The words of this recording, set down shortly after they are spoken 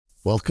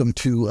Welcome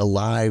to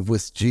Alive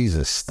with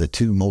Jesus, the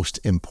two most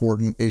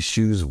important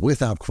issues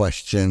without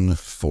question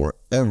for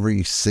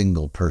every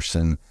single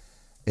person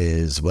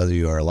is whether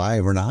you are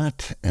alive or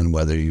not, and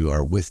whether you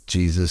are with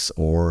Jesus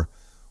or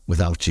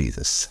without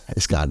Jesus.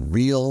 Is God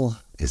real?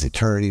 Is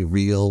eternity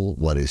real?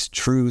 What is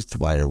truth?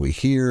 Why are we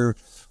here?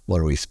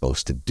 What are we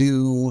supposed to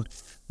do?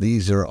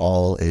 These are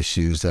all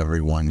issues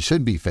everyone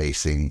should be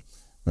facing.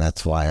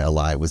 That's why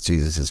Alive with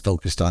Jesus is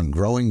focused on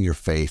growing your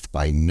faith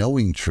by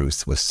knowing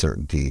truth with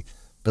certainty,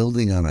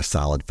 building on a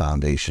solid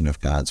foundation of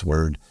God's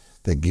Word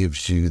that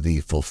gives you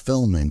the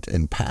fulfillment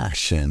and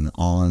passion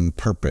on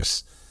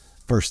purpose.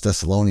 1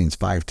 Thessalonians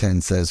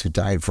 5:10 says, "Who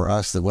died for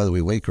us, that whether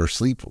we wake or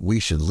sleep, we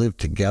should live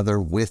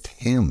together with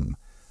Him."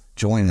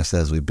 Join us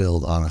as we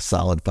build on a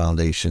solid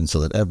foundation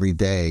so that every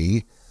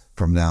day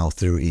from now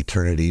through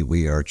eternity,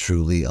 we are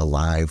truly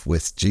alive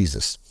with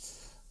Jesus.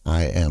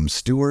 I am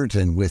Stuart,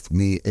 and with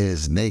me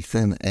is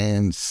Nathan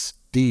and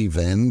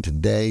Stephen.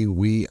 Today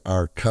we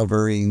are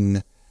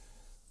covering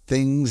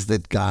things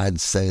that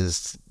God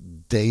says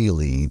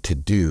daily to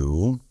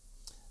do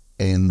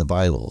in the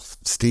Bible.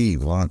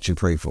 Steve, why don't you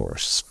pray for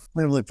us?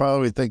 Heavenly Father,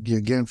 we thank you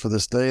again for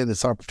this day and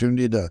this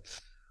opportunity to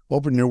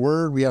open your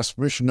word. We ask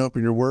permission to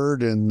open your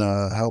word and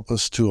help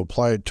us to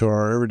apply it to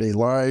our everyday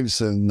lives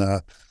and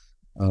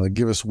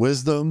give us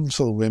wisdom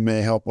so that we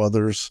may help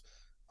others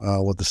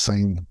with the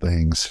same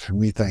things.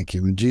 We thank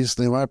you. In Jesus'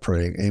 name I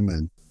pray.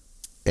 Amen.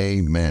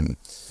 Amen.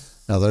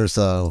 Now there's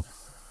a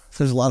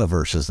lot of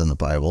verses in the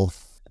Bible.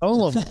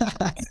 All of them.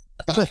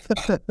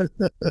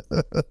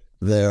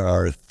 There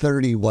are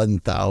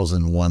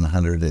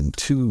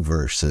 31,102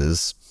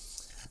 verses,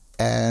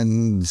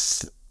 and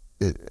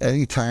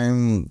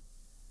anytime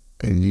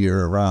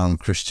you're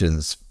around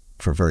Christians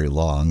for very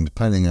long,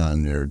 depending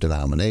on your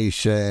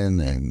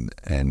denomination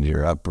and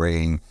your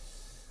upbringing,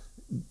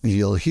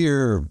 you'll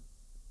hear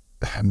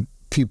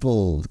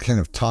people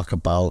kind of talk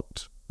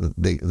about,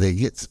 they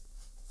get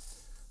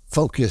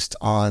focused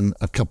on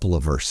a couple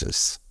of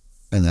verses,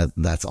 and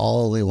that's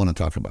all they want to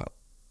talk about.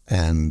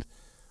 And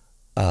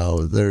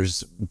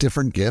there's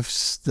different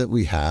gifts that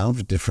we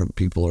have. Different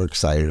people are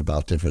excited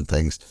about different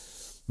things.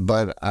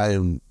 But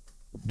I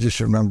just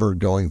remember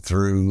going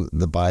through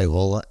the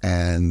Bible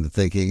and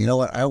thinking, you know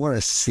what, I want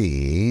to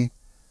see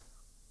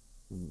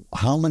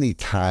how many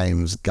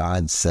times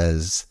God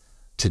says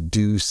to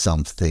do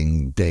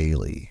something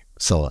daily.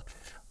 So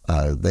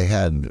they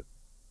had,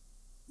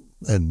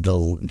 and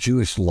the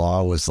Jewish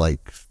law was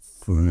like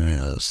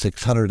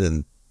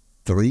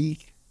 603,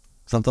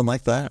 something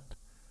like that.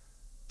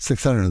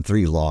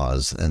 603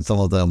 laws, and some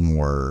of them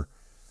were,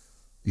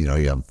 you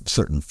have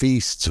certain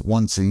feasts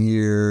once a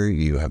year,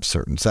 you have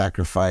certain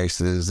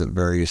sacrifices at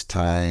various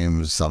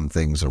times, some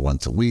things are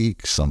once a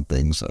week, some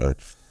things are,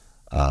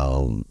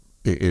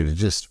 it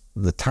just,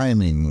 the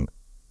timing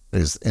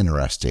is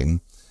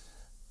interesting,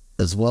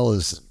 as well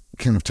as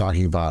kind of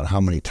talking about how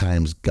many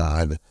times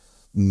God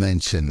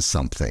mentions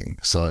something.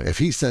 So if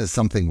he says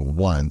something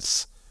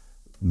once,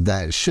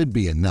 that should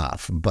be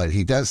enough, but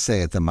he does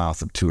say at the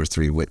mouth of 2 or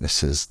 3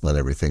 witnesses, let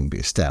everything be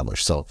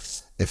established. So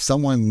if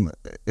someone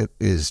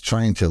is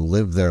trying to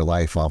live their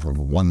life off of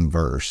one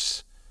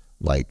verse,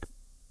 like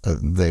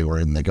they were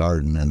in the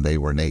garden and they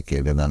were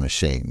naked and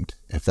unashamed,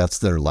 if that's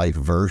their life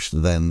verse,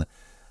 then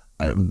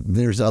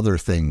there's other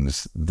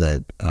things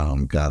that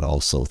God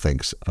also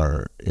thinks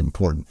are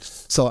important.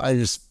 So I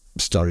just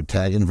started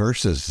tagging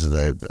verses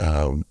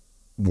that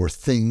were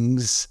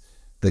things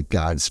that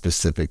God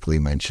specifically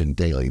mentioned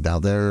daily. Now,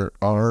 there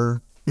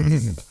are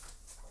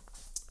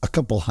a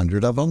couple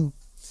hundred of them.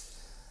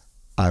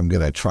 I'm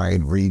going to try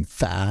and read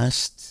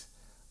fast,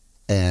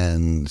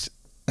 and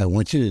I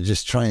want you to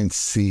just try and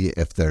see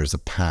if there's a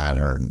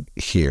pattern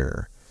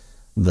here.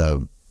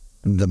 The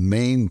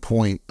main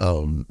point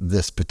of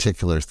this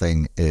particular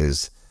thing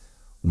is,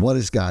 what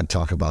does God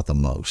talk about the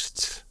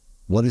most?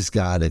 What does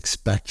God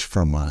expect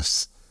from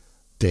us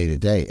day to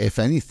day, if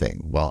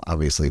anything? Well,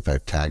 obviously, if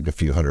I've tagged a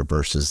few hundred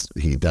verses,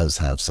 he does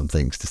have some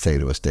things to say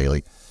to us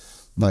daily.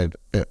 But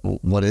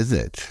what is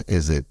it?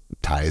 Is it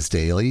tithes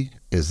daily?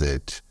 Is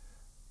it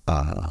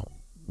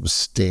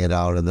stand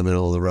out in the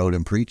middle of the road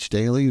and preach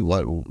daily?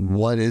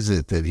 What is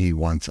it that he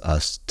wants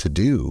us to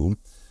do?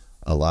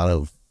 A lot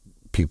of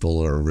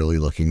people are really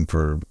looking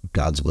for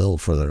God's will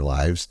for their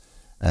lives,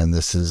 and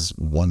this is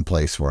one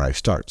place where I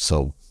start.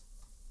 So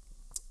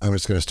I'm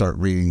just going to start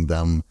reading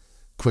them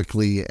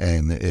quickly,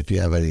 and if you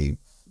have any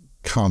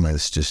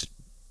comments, just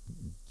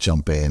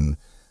jump in,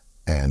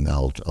 and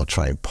I'll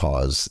try and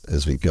pause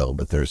as we go.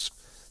 But there's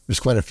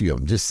quite a few of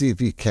them. Just see if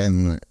you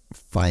can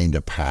find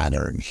a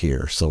pattern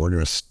here. So we're going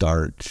to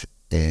start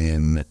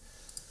in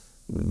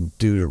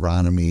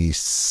Deuteronomy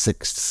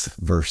 6,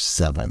 verse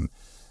 7.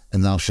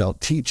 "And thou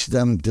shalt teach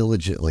them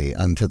diligently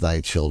unto thy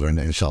children,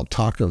 and shalt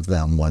talk of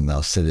them when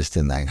thou sittest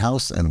in thine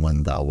house, and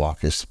when thou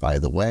walkest by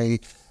the way,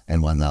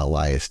 and when thou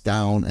liest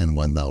down, and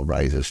when thou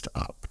risest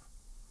up."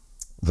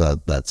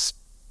 That's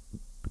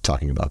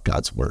talking about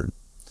God's word.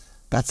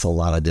 That's a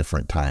lot of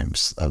different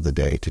times of the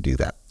day to do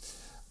that.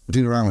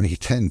 Deuteronomy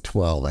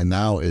 10:12, and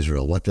now,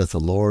 Israel, what doth the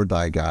Lord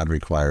thy God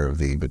require of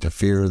thee, but to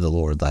fear the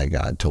Lord thy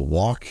God, to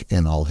walk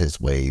in all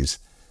his ways,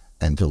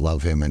 and to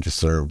love him, and to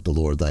serve the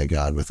Lord thy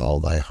God with all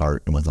thy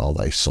heart and with all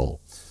thy soul.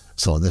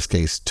 So in this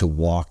case, to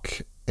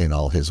walk in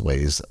all his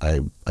ways,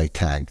 I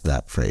tagged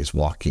that phrase.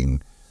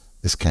 Walking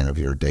is kind of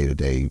your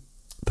day-to-day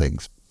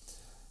things.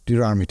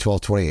 Deuteronomy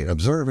 12:28,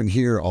 observe and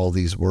hear all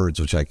these words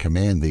which I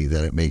command thee,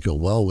 that it may go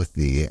well with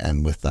thee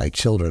and with thy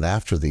children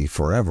after thee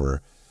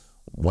forever,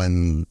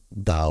 when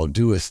thou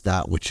doest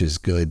that which is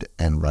good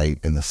and right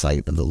in the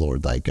sight of the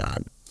Lord thy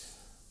God.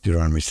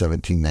 Deuteronomy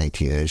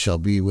 17:19, and it shall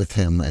be with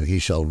him, and he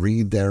shall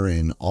read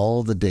therein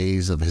all the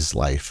days of his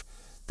life,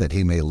 that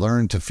he may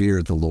learn to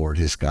fear the Lord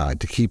his God,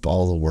 to keep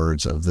all the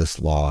words of this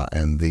law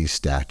and these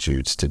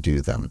statutes, to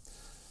do them.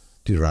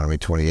 Deuteronomy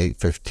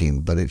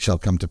 28:15, but it shall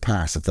come to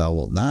pass, if thou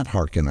wilt not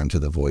hearken unto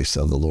the voice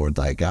of the Lord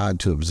thy God,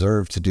 to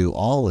observe to do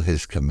all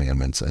his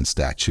commandments and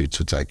statutes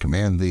which I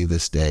command thee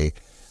this day,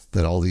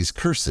 that all these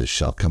curses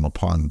shall come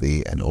upon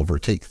thee and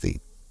overtake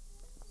thee.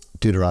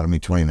 Deuteronomy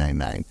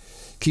 29:9,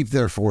 keep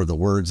therefore the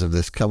words of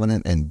this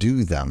covenant and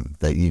do them,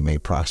 that ye may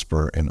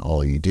prosper in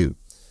all ye do.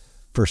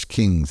 1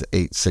 Kings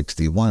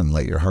 8:61,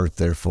 let your heart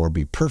therefore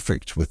be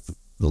perfect with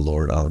the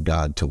Lord our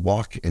God, to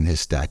walk in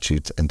his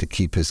statutes and to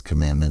keep his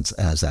commandments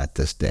as at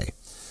this day.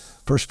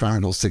 1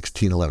 Chronicles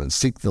 16:11,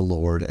 seek the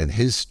Lord and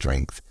his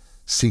strength,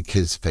 seek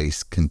his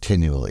face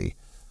continually.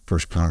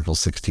 1 Chronicles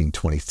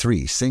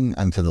 16:23, sing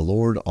unto the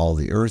Lord all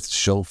the earth,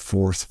 show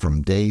forth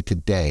from day to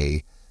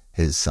day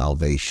his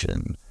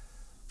salvation.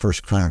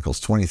 1 Chronicles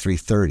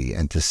 23:30,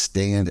 and to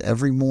stand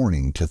every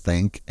morning to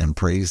thank and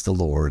praise the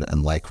Lord,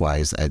 and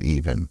likewise at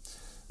even.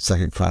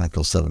 2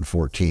 Chronicles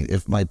 7:14,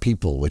 if my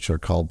people which are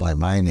called by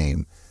my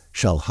name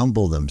shall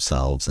humble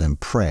themselves and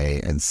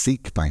pray and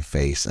seek my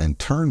face and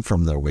turn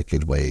from their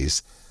wicked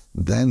ways,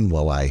 then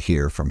will I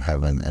hear from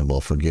heaven and will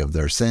forgive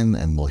their sin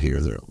and will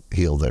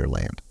heal their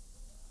land.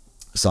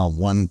 Psalm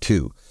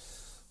 1:2,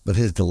 but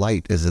his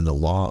delight is in the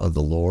law of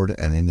the Lord,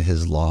 and in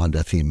his law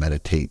doth he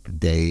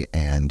meditate day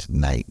and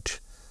night.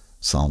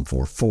 Psalm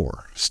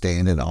 4:4,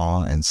 stand in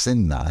awe and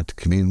sin not,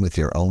 commune with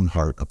your own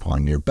heart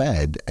upon your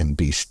bed, and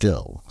be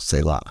still.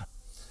 Selah.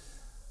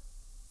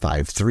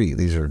 5:3,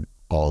 these are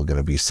all going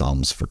to be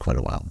Psalms for quite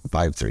a while.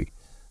 5:3,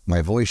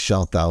 my voice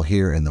shalt thou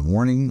hear in the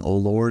morning, O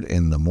Lord,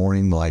 in the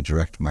morning will I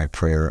direct my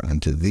prayer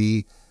unto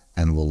thee,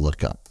 and will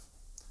look up.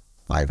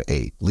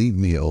 5:8, lead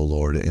me, O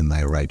Lord, in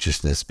thy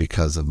righteousness,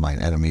 because of mine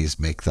enemies,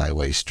 make thy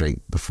way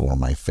straight before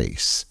my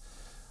face.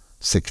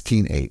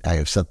 16:8, I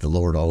have set the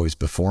Lord always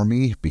before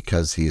me,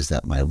 because he is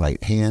at my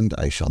right hand,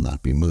 I shall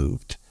not be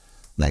moved.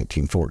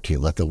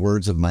 19:14, let the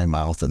words of my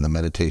mouth and the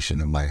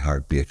meditation of my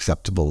heart be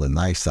acceptable in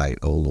thy sight,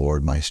 O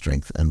Lord, my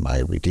strength and my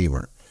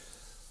redeemer.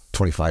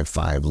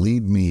 25:5,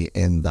 lead me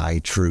in thy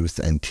truth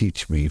and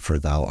teach me, for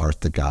thou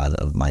art the God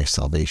of my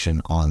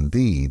salvation. On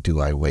thee do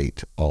I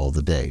wait all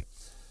the day.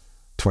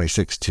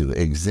 26:2,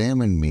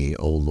 examine me,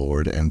 O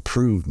Lord, and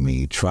prove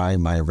me, try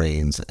my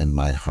reins and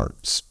my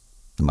heart.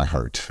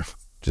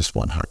 Just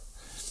one heart.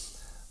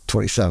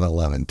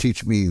 27:11,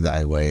 teach me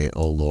thy way,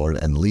 O Lord,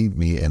 and lead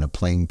me in a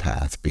plain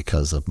path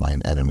because of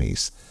mine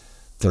enemies.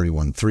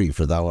 31:3,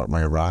 for thou art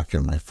my rock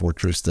and my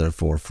fortress,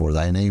 therefore for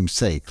thy name's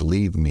sake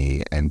lead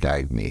me and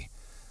guide me.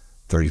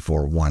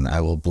 34:1,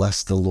 I will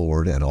bless the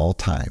Lord at all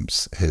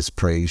times. His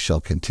praise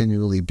shall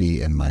continually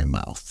be in my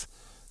mouth.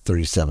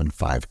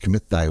 37:5,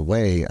 commit thy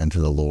way unto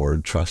the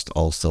Lord, trust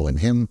also in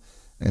him,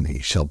 and he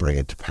shall bring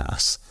it to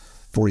pass.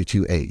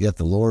 42:8, yet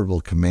the Lord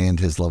will command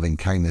his loving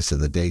kindness in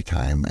the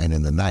daytime, and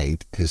in the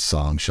night his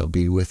song shall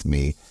be with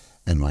me,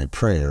 and my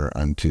prayer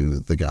unto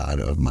the God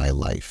of my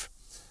life.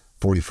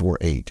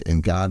 44:8, in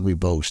God we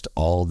boast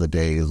all the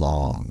day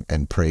long,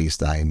 and praise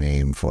thy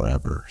name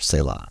forever.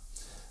 Selah.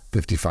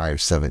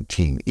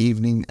 55:17,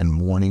 evening and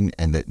morning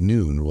and at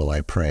noon will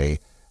I pray,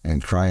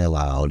 and cry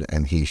aloud,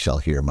 and he shall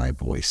hear my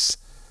voice.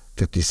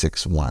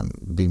 56:1,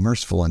 be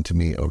merciful unto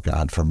me, O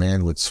God, for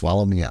man would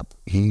swallow me up.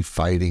 He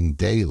fighting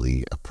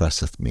daily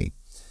oppresseth me.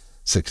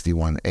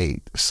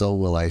 61:8, so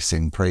will I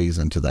sing praise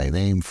unto thy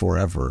name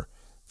forever,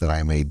 that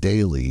I may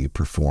daily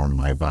perform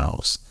my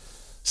vows.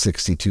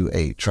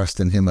 62:8, trust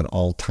in him at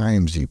all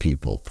times, ye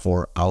people.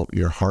 Pour out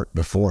your heart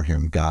before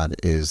him. God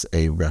is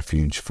a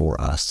refuge for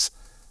us.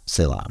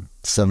 Selah.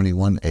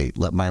 71:8,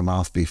 let my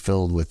mouth be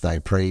filled with thy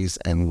praise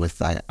and with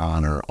thy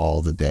honor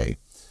all the day.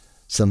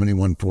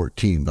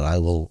 71:14, but I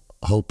will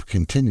hope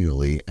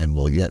continually and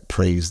will yet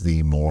praise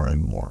thee more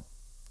and more.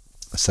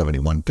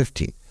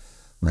 71:15,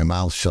 my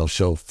mouth shall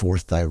show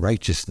forth thy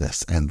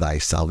righteousness and thy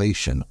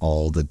salvation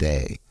all the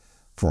day,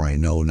 for I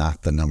know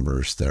not the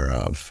numbers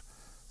thereof.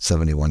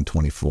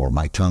 71:24,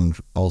 my tongue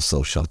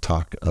also shall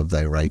talk of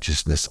thy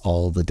righteousness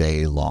all the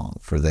day long,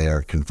 for they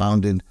are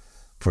confounded,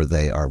 for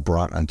they are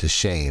brought unto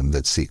shame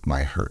that seek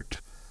my hurt.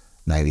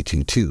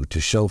 92:2, to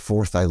show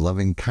forth thy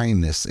loving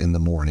kindness in the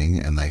morning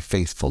and thy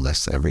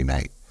faithfulness every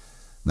night.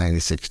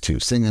 96:2,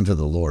 sing unto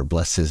the Lord,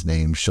 bless his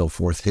name, show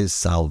forth his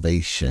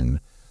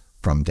salvation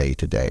from day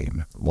to day.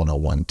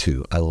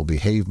 101:2, I will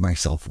behave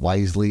myself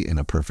wisely in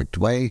a perfect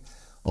way.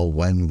 O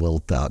when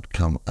wilt thou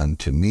come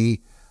unto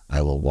me?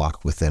 I will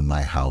walk within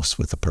my house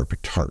with a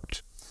perfect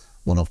heart.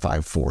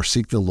 105:4,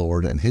 seek the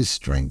Lord and his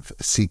strength,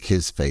 seek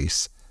his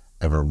face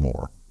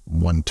evermore.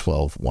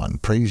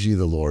 112:1, praise ye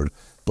the Lord.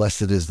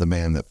 Blessed is the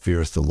man that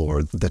feareth the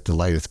Lord, that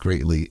delighteth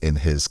greatly in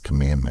his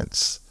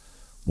commandments.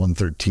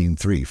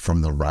 113:3,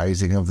 from the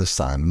rising of the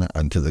sun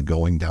unto the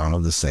going down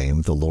of the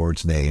same, the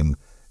Lord's name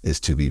is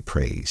to be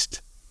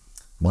praised.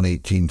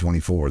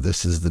 118:24,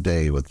 this is the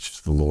day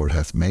which the Lord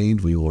hath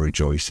made, we will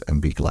rejoice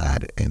and be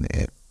glad in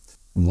it.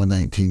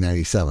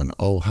 119:97,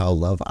 oh, how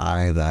love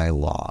I thy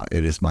law,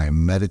 it is my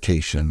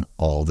meditation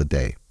all the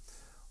day.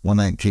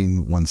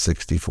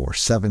 119:164,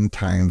 7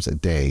 times a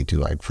day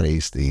do I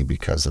praise thee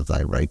because of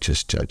thy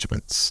righteous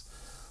judgments.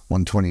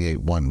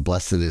 128:1,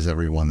 blessed is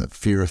everyone that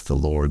feareth the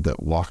Lord,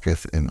 that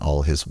walketh in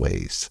all his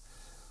ways.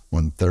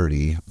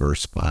 130,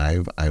 verse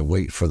 5, I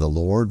wait for the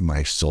Lord,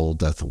 my soul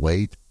doth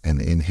wait,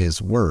 and in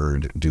his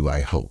word do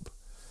I hope.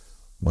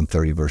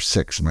 130, verse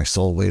 6, my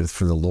soul waiteth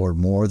for the Lord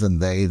more than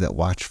they that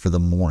watch for the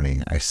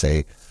morning. I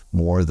say,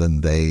 more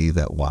than they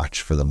that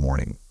watch for the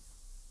morning.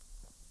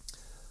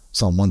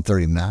 Psalm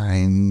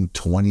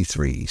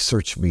 139:23,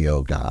 search me,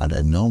 O God,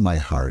 and know my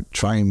heart.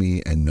 Try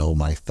me and know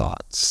my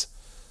thoughts.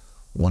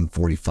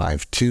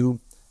 145:2,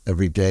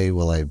 every day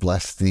will I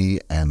bless thee,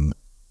 and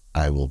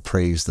I will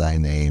praise thy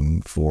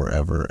name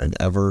forever and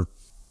ever.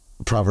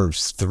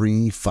 Proverbs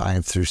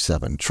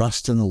 3:5-7,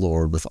 trust in the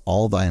Lord with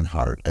all thine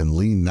heart, and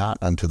lean not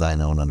unto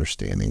thine own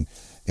understanding.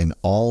 In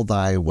all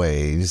thy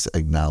ways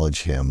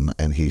acknowledge him,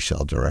 and he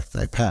shall direct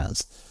thy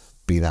paths.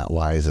 Be not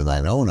wise in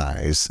thine own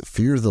eyes,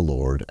 fear the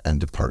Lord, and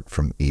depart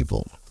from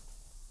evil.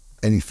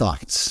 Any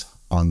thoughts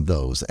on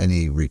those?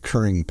 Any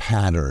recurring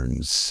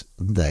patterns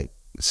that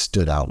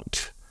stood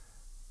out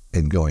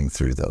in going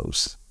through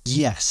those?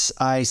 Yes,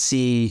 I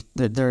see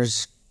that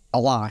there's a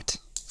lot.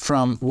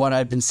 From what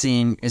I've been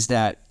seeing is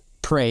that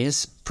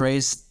praise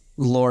the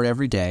Lord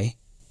every day,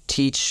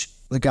 teach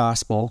the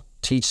gospel,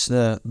 teach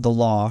the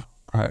law,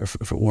 if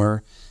it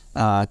were,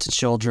 to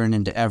children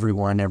and to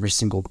everyone every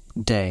single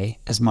day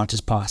as much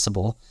as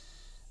possible.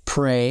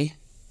 Pray,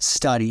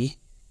 study,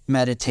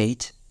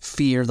 meditate,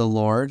 fear the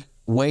Lord,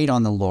 wait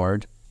on the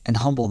Lord, and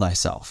humble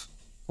thyself.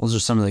 Those are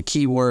some of the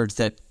key words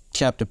that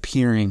kept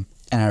appearing,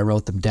 and I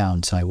wrote them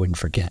down so I wouldn't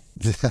forget.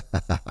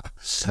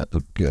 So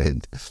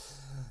good.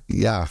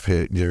 Yeah,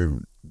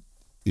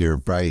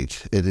 you're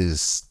right. It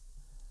is.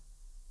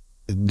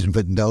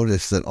 But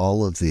notice that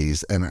all of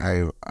these, and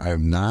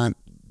I'm not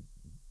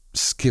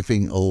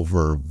skipping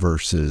over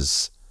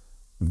verses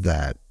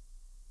that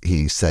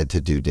he said to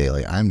do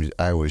daily.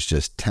 I was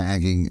just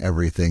tagging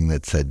everything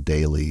that said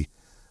daily.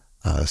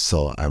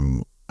 So I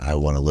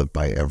want to live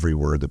by every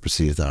word that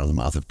proceedeth out of the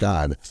mouth of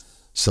God.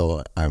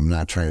 So I'm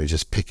not trying to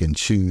just pick and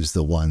choose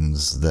the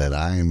ones that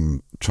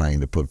I'm trying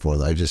to put forth.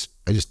 I just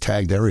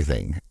tagged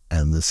everything,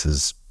 and this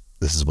is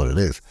what it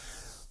is.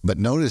 But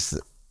notice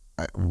that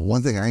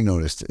one thing I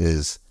noticed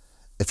is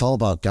it's all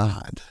about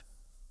God.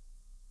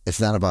 It's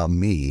not about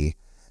me,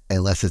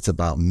 unless it's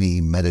about me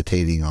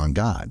meditating on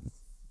God,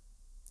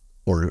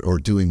 or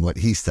doing what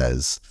he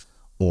says,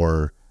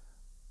 or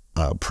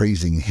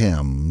praising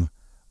him,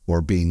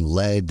 or being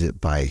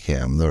led by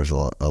him. There's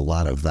a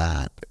lot of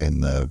that in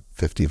the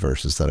 50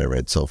 verses that I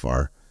read so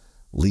far.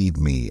 Lead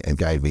me and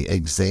guide me,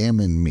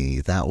 examine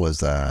me. That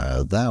was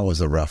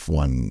a rough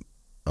one.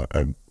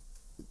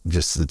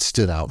 Just it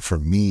stood out for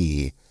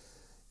me.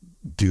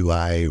 Do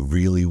I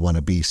really want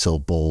to be so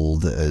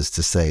bold as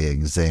to say,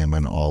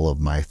 examine all of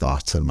my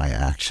thoughts and my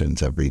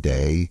actions every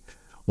day?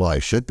 Well, I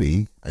should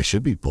be. I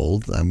should be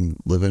bold. I'm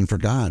living for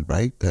God,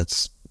 right?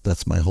 That's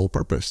my whole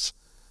purpose.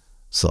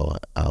 So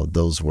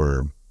those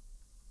were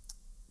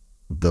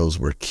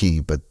key,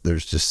 but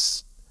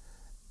it's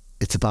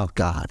about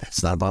God.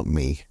 It's not about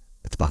me.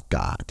 It's about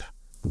God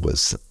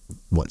was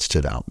what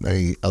stood out.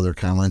 Any other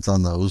comments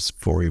on those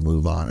before we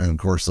move on? And of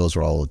course, those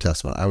are all Old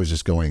Testament. I was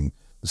just going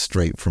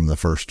straight from the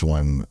first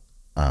one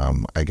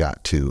I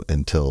got to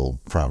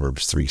until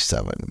Proverbs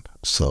 3:7.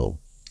 So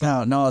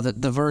No,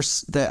 the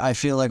verse that I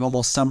feel like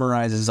almost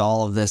summarizes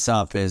all of this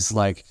up is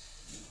like,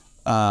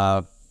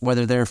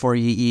 whether therefore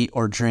ye eat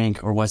or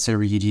drink or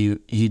whatsoever you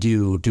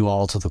do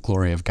all to the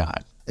glory of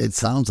God. It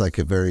sounds like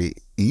a very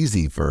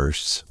easy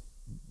verse,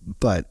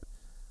 but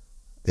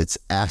it's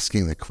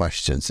asking the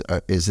questions.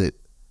 Is it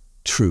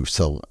true?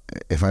 So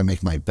if I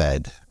make my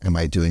bed, am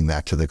I doing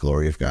that to the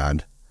glory of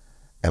God?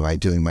 Am I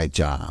doing my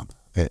job?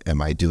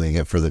 Am I doing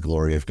it for the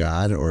glory of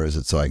God, or is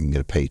it so I can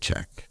get a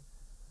paycheck?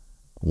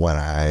 When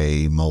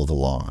I mow the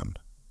lawn,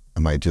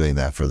 am I doing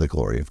that for the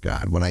glory of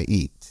God? When I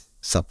eat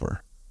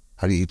supper,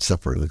 how do you eat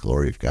supper to the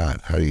glory of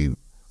God? How do you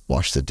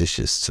wash the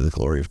dishes to the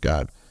glory of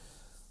God?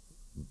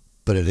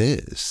 But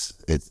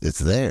it's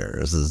there.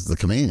 This is the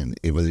command.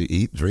 Whether you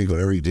eat, drink,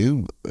 whatever you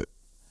do.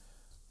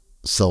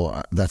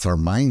 So that's our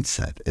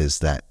mindset, is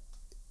that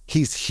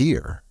he's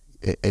here.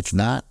 He's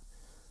not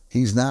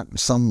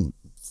some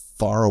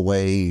far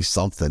away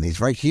something. He's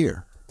right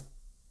here.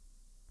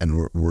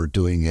 And we're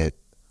doing it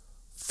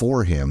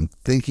for him,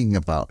 thinking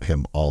about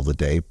him all the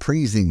day,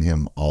 praising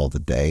him all the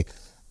day,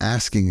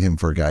 asking him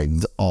for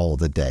guidance all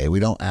the day. We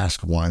don't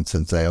ask once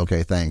and say,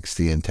 okay, thanks,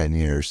 see you in 10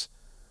 years,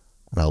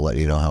 and I'll let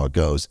you know how it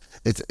goes.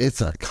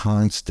 It's a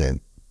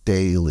constant,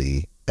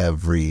 daily,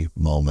 every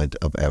moment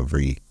of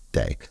every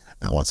day.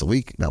 Not once a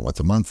week, not once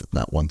a month,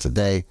 not once a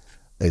day.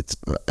 It's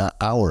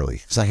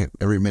hourly, second,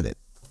 every minute.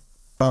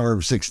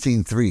 Proverbs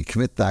 16:3,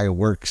 commit thy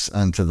works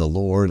unto the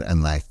Lord,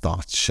 and thy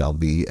thoughts shall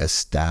be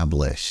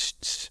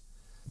established.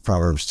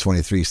 Proverbs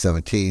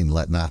 23:17,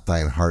 let not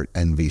thine heart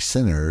envy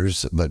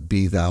sinners, but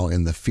be thou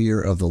in the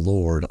fear of the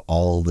Lord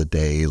all the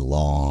day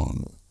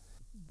long.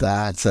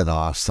 That's an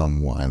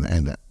awesome one.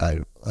 And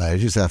I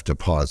just have to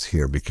pause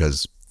here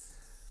because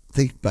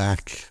think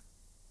back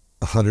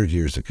 100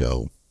 years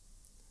ago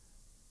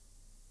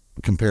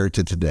compared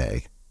to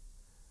today.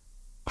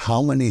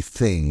 How many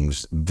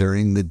things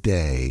during the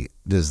day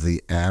does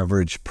the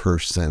average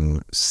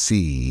person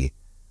see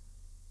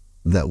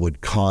that would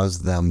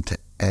cause them to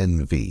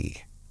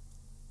envy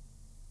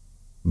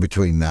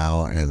between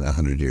now and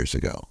 100 years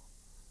ago?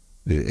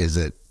 Is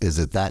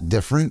it that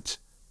different,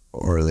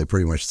 or are they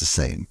pretty much the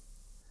same?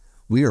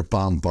 We are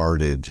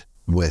bombarded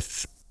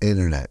with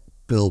internet,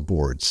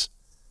 billboards.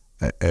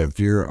 If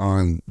you're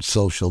on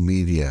social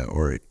media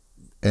or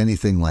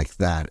anything like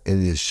that, it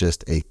is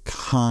just a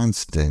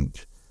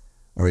constant,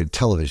 or in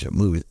television,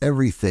 movies,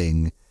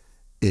 everything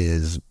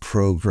is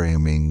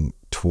programming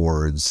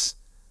towards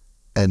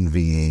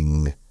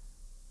envying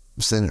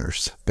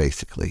sinners,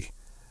 basically.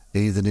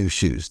 They need the new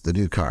shoes, the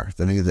new car,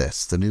 the new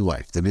this, the new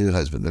wife, the new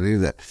husband, the new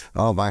that.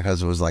 Oh, my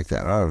husband was like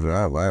that.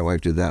 Oh, my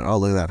wife did that. Oh,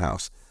 look at that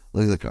house.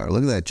 Look at the car.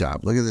 Look at that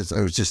job. Look at this.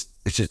 It's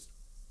just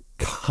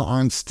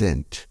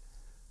constant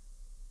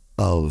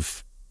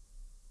of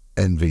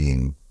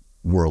envying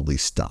worldly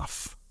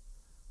stuff.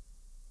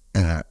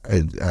 And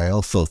I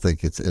also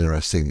think it's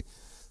interesting.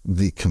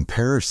 The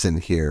comparison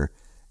here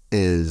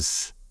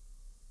is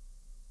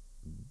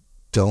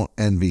don't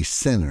envy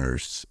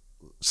sinners.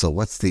 So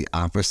what's the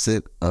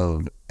opposite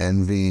of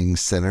envying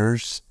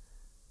sinners?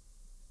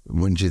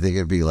 Wouldn't you think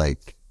it'd be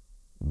like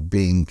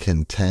being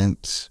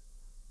content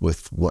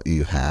with what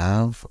you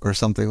have or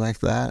something like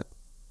that?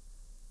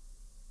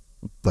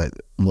 But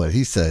what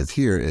he says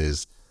here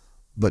is,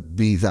 but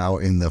be thou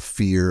in the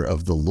fear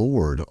of the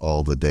Lord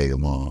all the day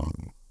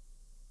long.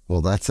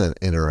 Well, that's an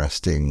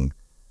interesting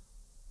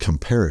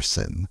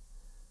comparison.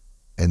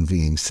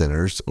 Envying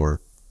sinners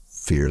or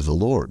fear the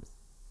Lord.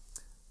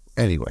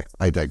 Anyway,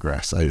 I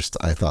digress. I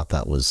thought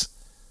that was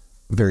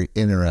very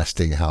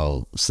interesting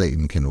how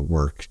Satan can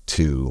work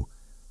to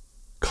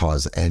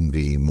cause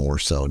envy more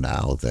so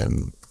now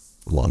than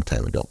a long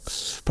time ago.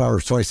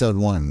 Proverbs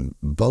 27:1,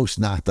 boast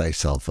not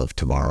thyself of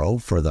tomorrow,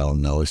 for thou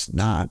knowest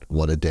not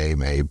what a day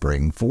may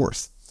bring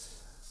forth.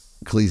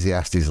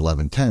 Ecclesiastes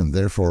 11:10,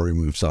 therefore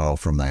remove sorrow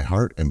from thy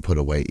heart and put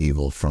away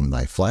evil from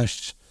thy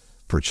flesh,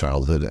 for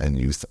childhood and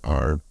youth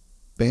are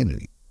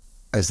vanity.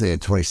 Isaiah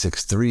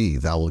 26:3,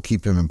 thou wilt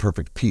keep him in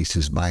perfect peace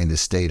whose mind is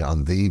stayed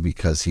on thee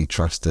because he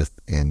trusteth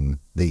in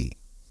thee.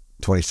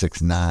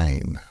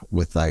 26:9,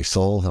 with thy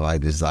soul have I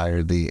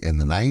desired thee in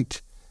the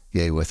night,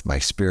 yea, with my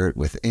spirit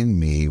within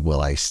me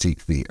will I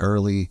seek thee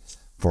early,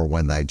 for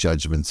when thy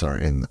judgments are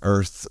in the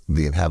earth,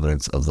 the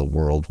inhabitants of the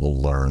world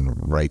will learn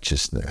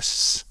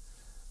righteousness.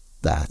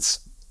 That's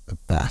a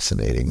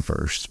fascinating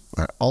verse.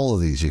 All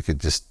of these you could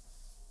just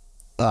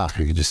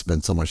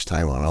spend so much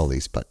time on all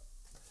these, but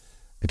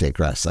I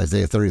digress.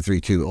 Isaiah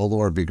 33:2, O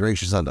Lord, be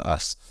gracious unto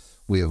us.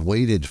 We have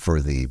waited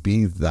for thee.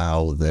 Be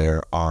thou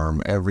their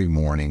arm every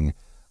morning.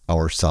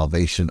 Our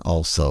salvation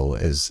also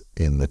is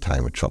in the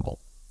time of trouble.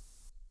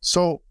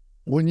 So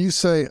when you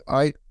say,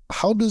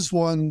 how does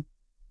one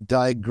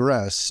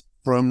digress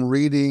from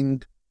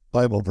reading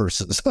Bible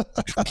verses?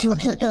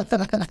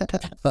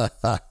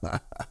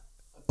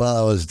 Well,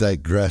 I was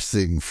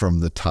digressing from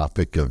the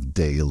topic of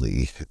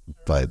daily,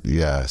 but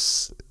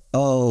yes.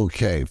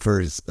 Okay,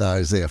 first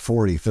Isaiah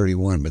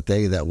 40:31, but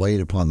they that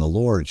wait upon the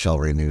Lord shall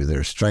renew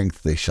their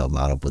strength. They shall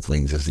mount up with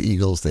wings as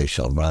eagles. They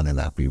shall run and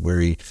not be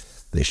weary.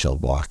 They shall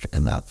walk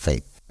and not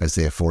faint.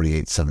 Isaiah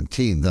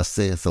 48:17, thus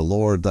saith the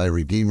Lord thy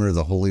Redeemer,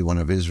 the Holy One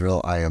of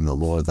Israel, I am the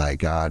Lord thy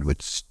God,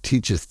 which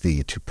teacheth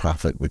thee to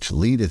profit, which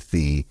leadeth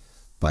thee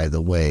by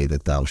the way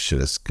that thou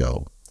shouldest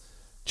go.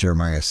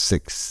 Jeremiah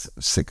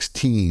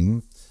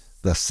 6:16,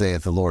 thus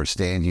saith the Lord,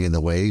 stand ye in the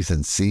ways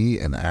and see,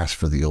 and ask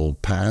for the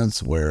old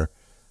paths, where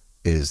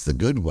is the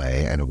good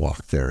way, and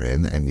walk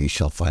therein, and ye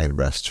shall find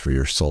rest for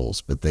your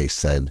souls. But they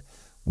said,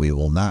 we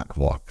will not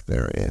walk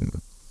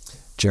therein.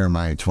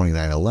 Jeremiah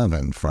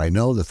 29:11, for I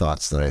know the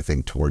thoughts that I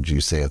think towards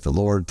you, saith the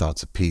Lord,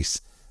 thoughts of peace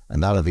and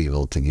not of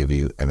evil, to give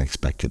you an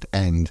expected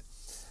end.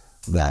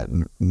 That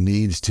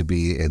needs to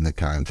be in the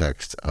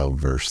context of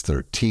verse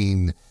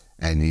 13,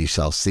 and ye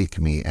shall seek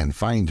me and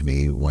find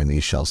me when ye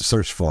shall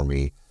search for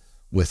me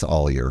with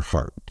all your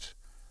heart.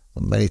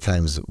 Many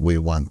times we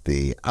want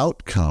the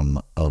outcome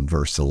of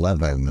verse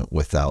 11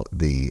 without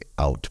the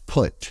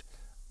output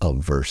of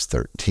verse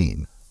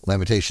 13.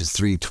 Lamentations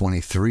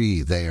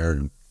 3:23, they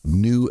are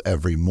new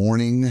every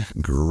morning.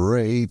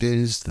 Great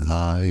is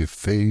thy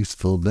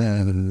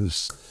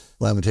faithfulness.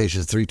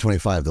 Lamentations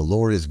 3:25, the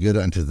Lord is good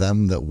unto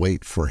them that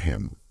wait for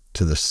him,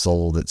 to the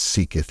soul that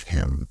seeketh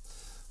him.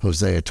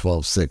 Hosea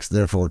 12:6,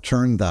 therefore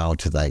turn thou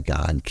to thy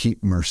God,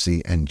 keep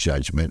mercy and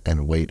judgment,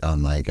 and wait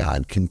on thy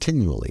God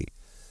continually.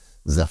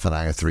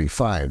 Zephaniah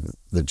 3:5,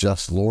 the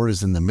just Lord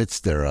is in the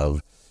midst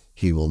thereof,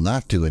 he will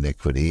not do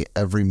iniquity,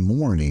 every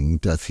morning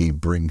doth he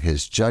bring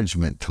his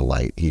judgment to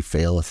light, he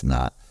faileth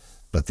not,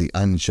 but the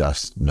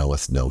unjust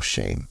knoweth no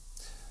shame.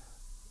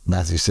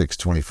 Matthew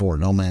 6:24,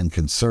 no man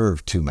can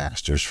serve two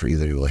masters, for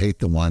either he will hate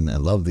the one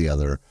and love the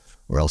other,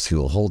 or else he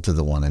will hold to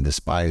the one and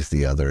despise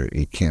the other.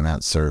 He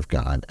cannot serve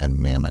God and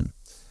mammon.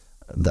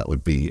 That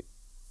would be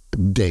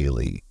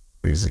daily,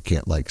 because you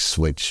can't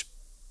switch,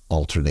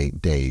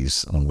 alternate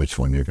days on which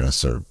one you're going to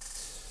serve.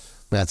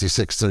 Matthew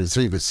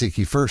 6:33, but seek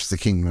ye first the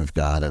kingdom of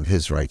God and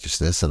his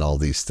righteousness, and all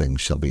these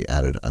things shall be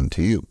added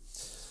unto you.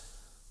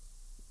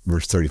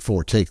 Verse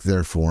 34, take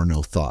therefore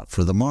no thought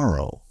for the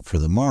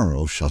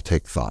morrow shall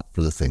take thought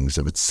for the things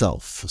of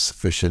itself.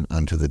 Sufficient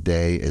unto the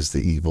day is the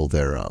evil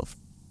thereof.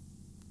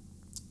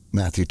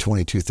 Matthew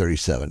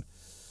 22:37,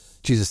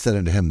 Jesus said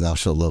unto him, thou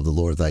shalt love the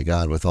Lord thy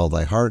God with all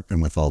thy heart,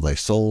 and with all thy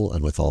soul,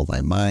 and with all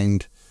thy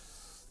mind.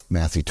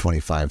 Matthew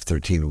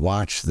 25:13,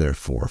 watch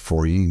therefore,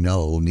 for ye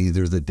know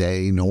neither the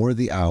day nor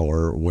the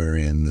hour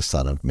wherein the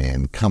Son of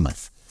Man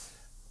cometh.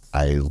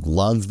 I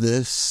love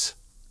this,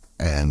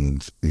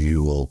 and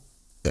you will,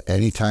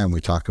 anytime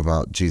we talk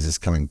about Jesus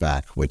coming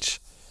back, which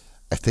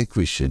I think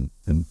we should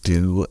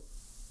do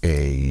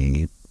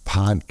a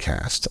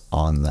podcast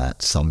on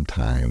that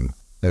sometime.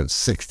 There's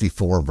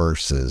 64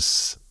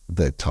 verses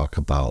that talk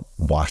about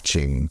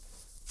watching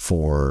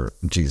for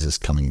Jesus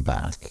coming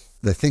back.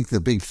 I think the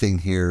big thing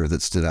here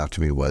that stood out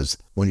to me was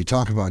when you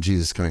talk about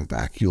Jesus coming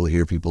back, you'll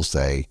hear people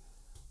say,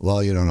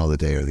 well, you don't know the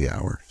day or the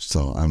hour,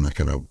 so I'm not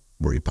going to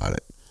worry about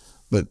it.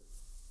 But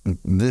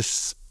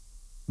that's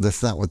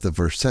not what the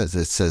verse says.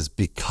 It says,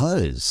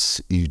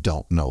 because you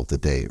don't know the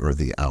day or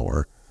the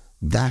hour,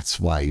 that's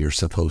why you're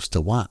supposed to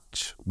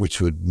watch,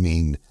 which would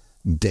mean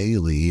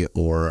daily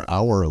or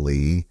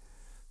hourly.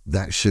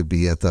 That should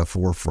be at the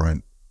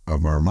forefront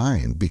of our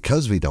mind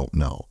because we don't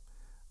know.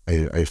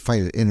 I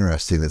find it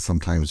interesting that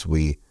sometimes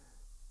we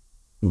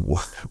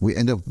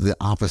end up the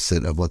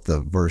opposite of what the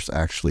verse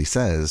actually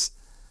says.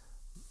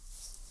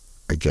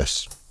 I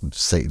guess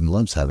Satan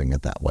loves having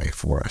it that way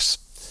for us.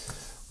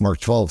 Mark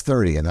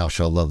 12:30, and thou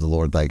shalt love the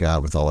Lord thy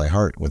God with all thy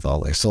heart, with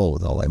all thy soul,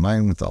 with all thy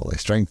mind, with all thy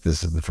strength.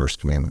 This is the first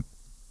commandment.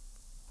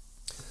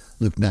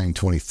 Luke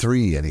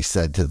 9:23, and he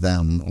said to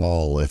them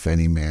all, if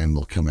any man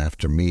will come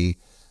after me,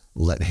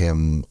 let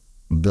him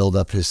build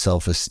up his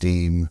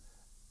self-esteem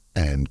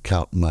and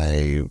count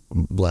my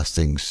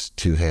blessings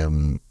to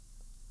him.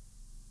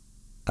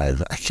 I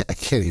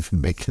can't even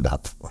make it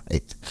up,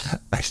 right?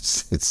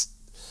 That's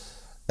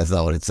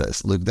not what it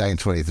says. Luke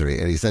 9:23,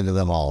 and he said to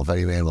them all, if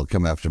any man will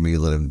come after me,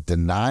 let him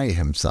deny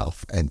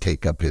himself and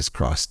take up his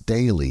cross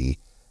daily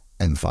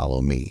and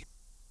follow me.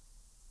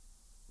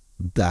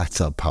 That's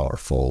a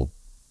powerful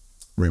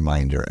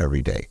reminder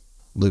every day.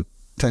 Luke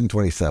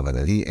 10:27,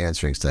 and he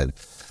answering said,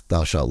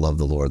 thou shalt love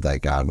the Lord thy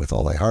God with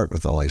all thy heart,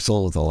 with all thy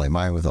soul, with all thy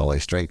mind, with all thy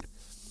strength,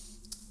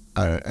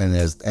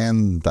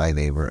 and thy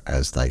neighbor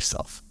as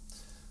thyself.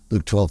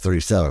 Luke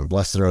 12:37,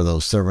 blessed are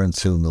those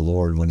servants whom the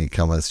Lord, when he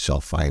cometh, shall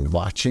find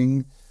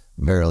watching.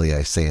 Verily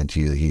I say unto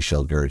you, he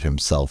shall gird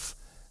himself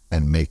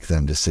and make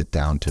them to sit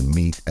down to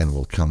meat, and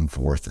will come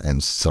forth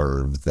and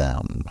serve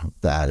them.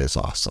 That is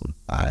awesome.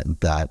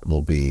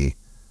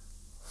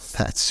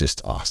 That's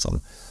just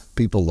awesome.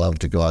 People love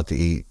to go out to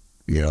eat,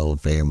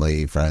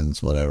 family,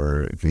 friends,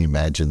 whatever. Can you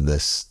imagine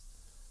this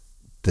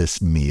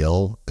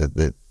meal?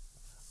 That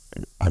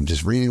I'm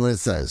just reading what it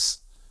says.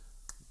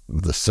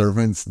 The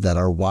servants that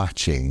are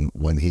watching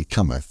when he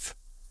cometh,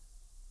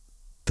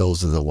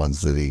 those are the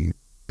ones that he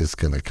is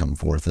going to come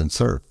forth and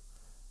serve.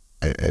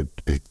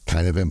 It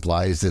kind of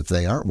implies if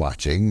they aren't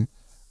watching,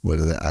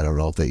 I don't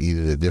know if they eat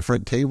at a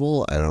different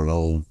table. I don't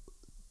know.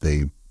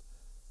 They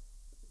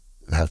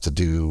have to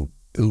do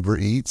Uber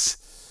Eats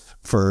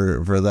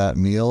for that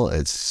meal.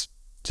 It's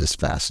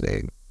just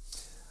fascinating.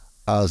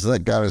 So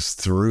that got us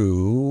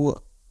through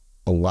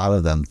a lot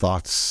of them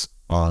thoughts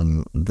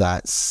on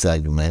that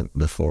segment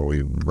before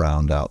we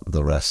round out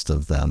the rest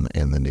of them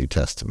in the New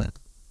Testament.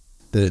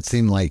 Did it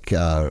seem like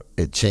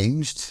it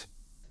changed?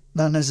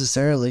 Not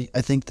necessarily.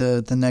 I think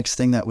the next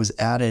thing that was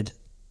added,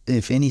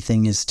 if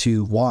anything, is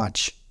to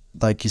watch,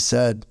 like you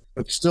said.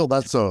 But still,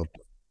 that's a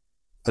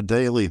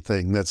daily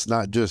thing. That's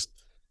not just,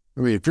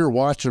 if you're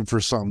watching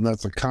for something,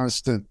 that's a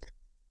constant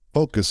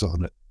focus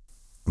on it.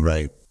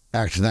 Right.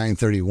 Acts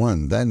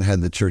 9:31, then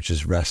had the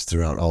churches rest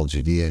throughout all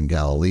Judea and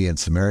Galilee and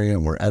Samaria,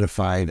 and were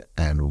edified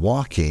and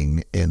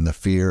walking in the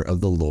fear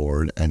of the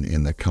Lord and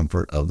in the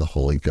comfort of the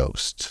Holy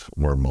Ghost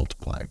were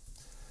multiplied.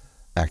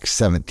 Acts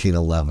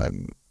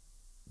 17:11,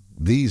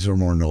 these were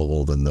more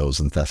noble than those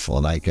in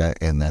Thessalonica,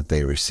 in that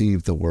they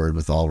received the word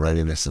with all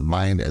readiness of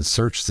mind and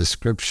searched the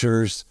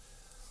scriptures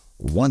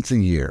once a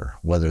year,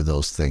 whether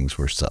those things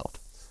were so.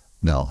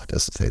 No, it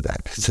doesn't say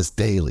that. It says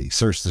daily.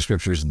 Search the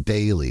scriptures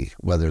daily,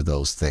 whether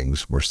those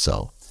things were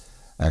so.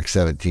 Acts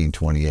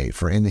 17:28.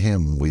 For in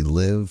him we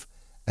live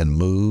and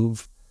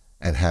move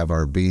and have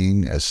our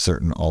being, as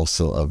certain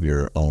also of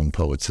your own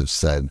poets have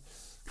said,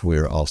 for we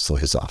are also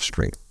his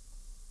offspring.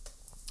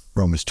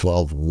 Romans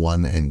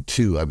 12:1 and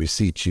 2. I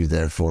beseech you,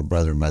 therefore,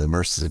 brethren, by the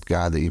mercies of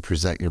God, that you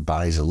present your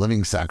bodies a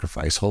living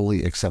sacrifice,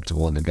 holy,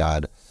 acceptable unto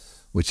God,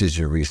 which is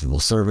your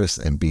reasonable service,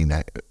 and be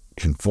not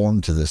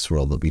conformed to this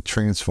world, but be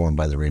transformed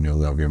by the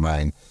renewal of your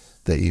mind,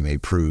 that you may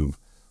prove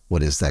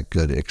what is that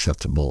good,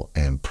 acceptable,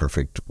 and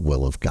perfect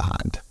will of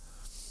God.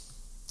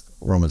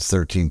 Romans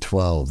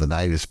 13:12. The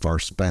night is far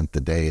spent, the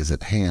day is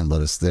at hand.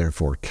 Let us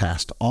therefore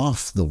cast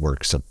off the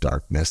works of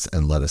darkness,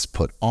 and let us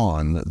put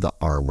on the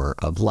armor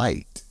of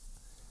light.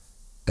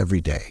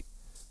 Every day.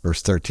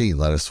 Verse 13,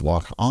 let us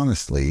walk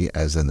honestly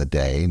as in the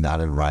day,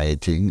 not in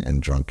rioting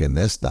and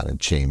drunkenness, not in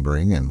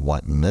chambering and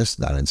wantonness,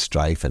 not in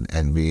strife and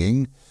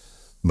envying,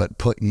 but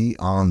put ye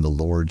on the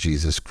Lord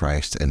Jesus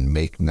Christ, and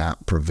make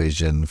not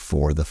provision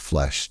for the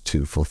flesh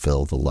to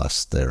fulfill the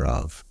lusts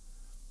thereof.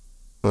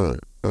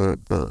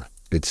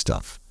 Good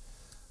stuff.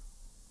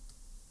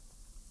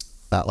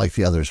 Not like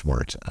the others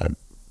weren't.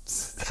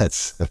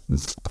 That's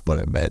what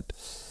I meant.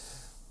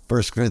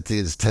 1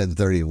 Corinthians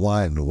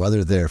 10:31,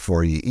 whether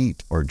therefore ye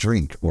eat or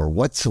drink or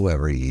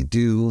whatsoever ye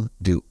do,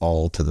 do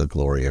all to the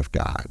glory of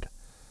God.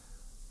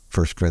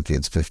 1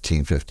 Corinthians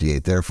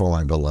 15:58, therefore,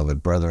 my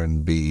beloved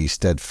brethren, be ye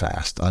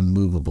steadfast,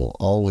 unmovable,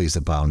 always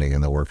abounding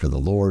in the work of the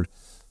Lord,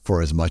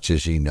 for as much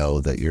as ye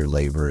know that your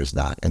labor is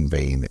not in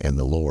vain in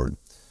the Lord.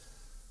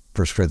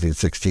 1 Corinthians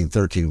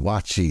 16:13,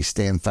 watch ye,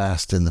 stand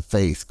fast in the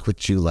faith,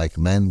 quit you like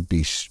men,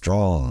 be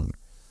strong.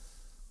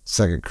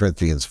 2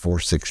 Corinthians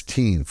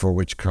 4:16, for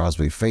which cause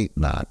we faint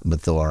not,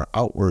 but though our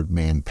outward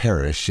man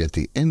perish, yet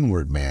the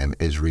inward man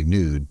is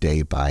renewed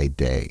day by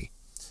day.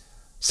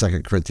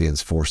 2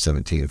 Corinthians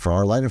 4:17, for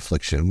our light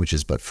affliction, which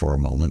is but for a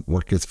moment,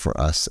 worketh for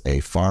us a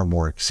far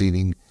more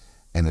exceeding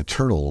and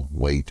eternal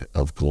weight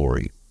of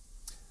glory.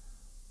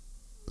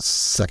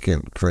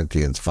 2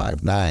 Corinthians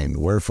 5:9,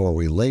 wherefore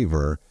we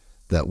labor,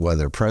 that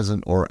whether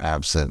present or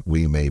absent,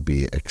 we may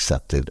be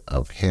accepted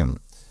of him.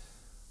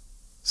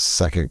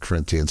 2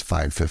 Corinthians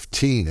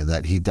 5:15, and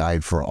that he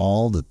died for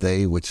all, that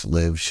they which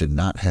live should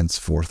not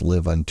henceforth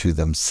live unto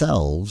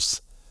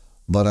themselves,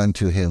 but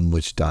unto him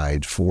which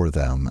died for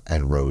them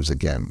and rose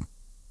again.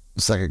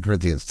 2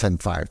 Corinthians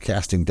 10:5,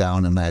 casting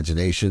down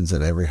imaginations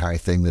and every high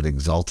thing that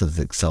exalteth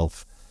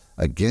itself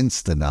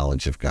against the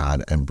knowledge of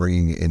God, and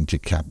bringing into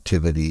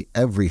captivity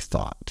every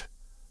thought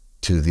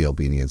to the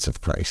obedience of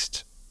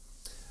Christ.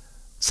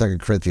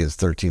 2 Corinthians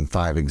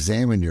 13:5,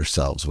 examine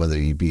yourselves whether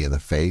ye be in the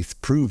faith,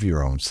 prove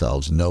your own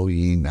selves, know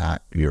ye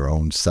not your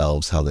own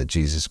selves how that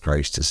Jesus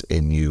Christ is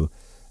in you,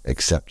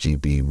 except ye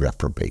be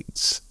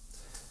reprobates.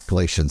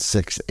 Galatians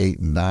 6:8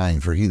 and 9,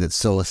 for he that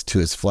soweth to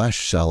his flesh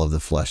shall of the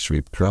flesh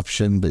reap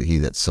corruption, but he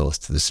that soweth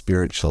to the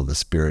Spirit shall of the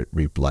Spirit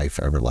reap life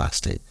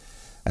everlasting.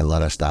 And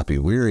let us not be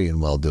weary in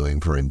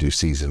well-doing, for in due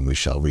season we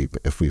shall reap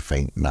if we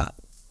faint not.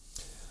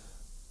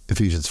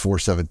 Ephesians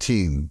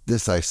 4:17,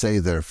 this I say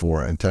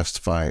therefore, and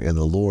testify in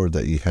the Lord,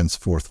 that ye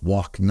henceforth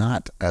walk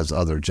not as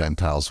other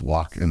Gentiles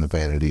walk, in the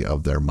vanity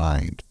of their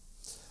mind.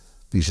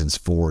 Ephesians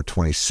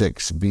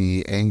 4:26, be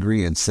ye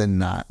angry and sin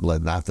not,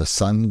 let not the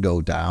sun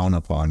go down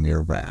upon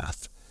your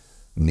wrath,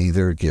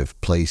 neither give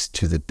place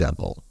to the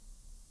devil.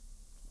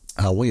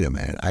 Wait a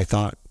minute, I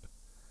thought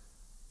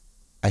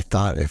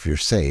if you're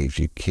saved,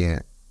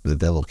 the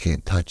devil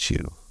can't touch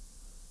you,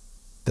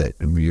 that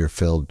you're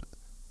filled.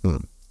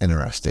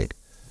 Interesting.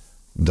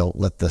 Don't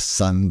let the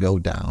sun go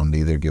down,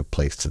 neither give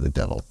place to the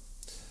devil.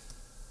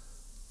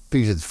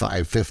 Ephesians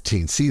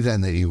 5:15, see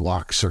then that you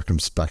walk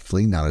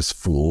circumspectly, not as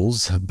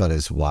fools, but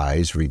as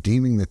wise,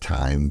 redeeming the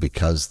time,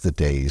 because the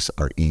days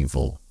are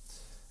evil.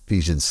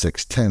 Ephesians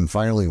 6:10,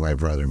 finally, my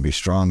brethren, be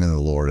strong in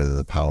the Lord and in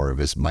the power of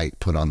his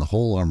might. Put on the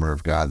whole armor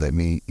of God, that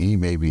ye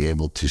may be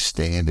able to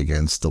stand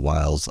against the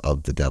wiles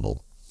of the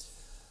devil.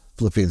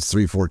 Philippians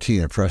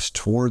 3:14, I press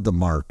toward the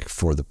mark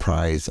for the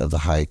prize of the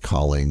high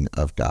calling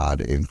of God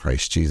in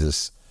Christ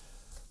Jesus.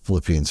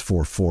 Philippians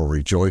 4:4,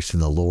 rejoice in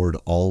the Lord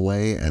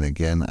always, and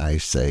again I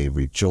say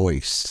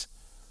rejoice.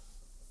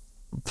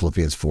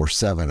 Philippians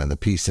 4:7, and the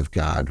peace of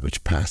God,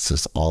 which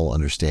passeth all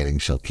understanding,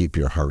 shall keep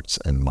your hearts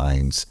and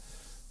minds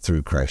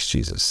through Christ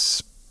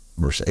Jesus.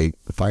 Verse 8,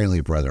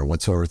 finally, brethren,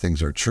 whatsoever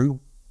things are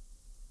true,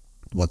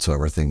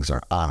 whatsoever things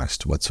are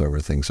honest, whatsoever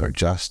things are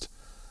just,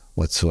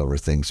 whatsoever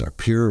things are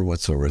pure,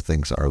 whatsoever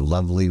things are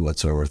lovely,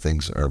 whatsoever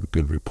things are of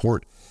good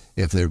report,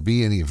 if there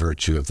be any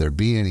virtue, if there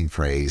be any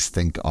praise,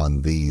 think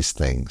on these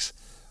things.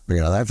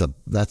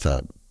 That's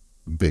a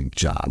big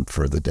job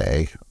for the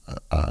day.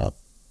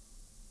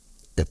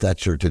 If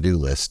that's your to-do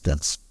list,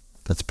 that's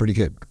pretty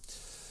good.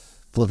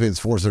 Philippians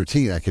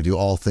 4:13, I can do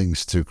all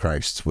things through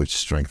Christ, which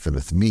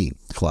strengtheneth me.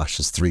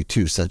 Colossians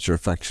 3:2, set your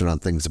affection on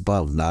things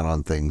above, not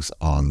on things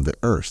on the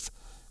earth.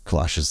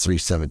 Colossians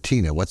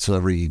 3:17, and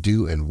whatsoever ye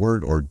do in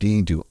word or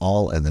deed, do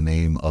all in the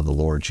name of the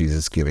Lord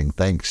Jesus, giving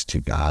thanks to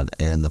God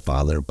and the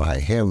Father by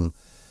him.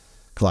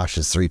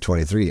 Colossians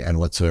 3:23, and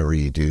whatsoever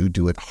ye do,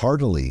 do it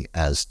heartily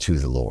as to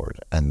the Lord,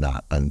 and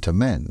not unto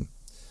men.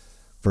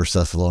 1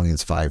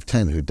 Thessalonians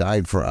 5:10, who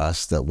died for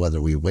us, that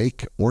whether we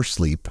wake or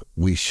sleep,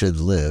 we should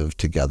live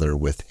together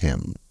with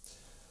him.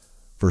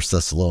 1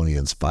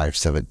 Thessalonians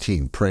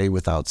 5:17, pray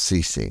without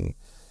ceasing.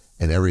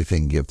 In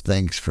everything give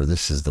thanks, for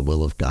this is the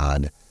will of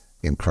God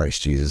in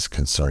Christ Jesus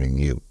concerning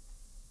you.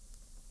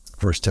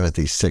 1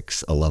 Timothy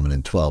 6:11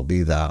 and 12,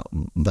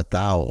 but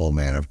thou, O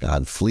man of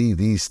God, flee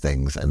these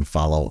things and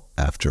follow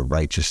after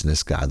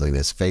righteousness,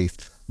 godliness,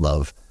 faith,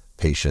 love,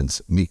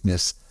 patience,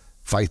 meekness.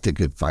 Fight the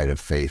good fight of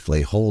faith.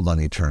 Lay hold on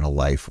eternal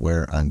life,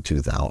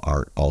 whereunto thou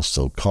art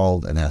also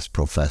called, and hast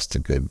professed a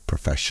good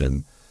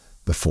profession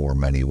before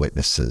many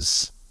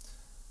witnesses.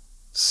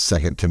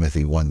 2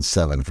 Timothy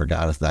 1:7, for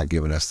God hath not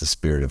given us the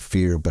spirit of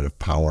fear, but of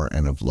power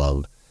and of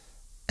love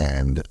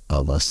and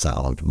of a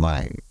sound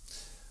mind.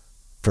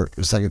 For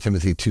 2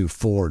 Timothy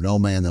 2:4, no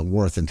man that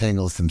warreth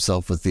entangleth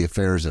himself with the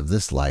affairs of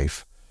this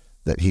life,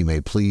 that he may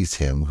please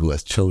him who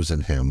hath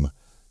chosen him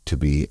to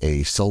be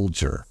a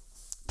soldier.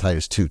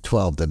 Titus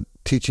 2:12,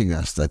 teaching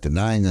us that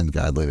denying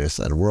ungodliness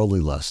and worldly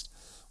lust,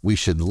 we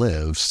should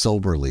live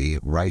soberly,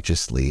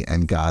 righteously,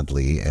 and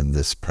godly in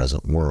this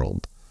present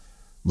world,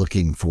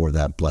 looking for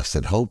that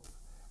blessed hope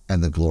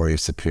and the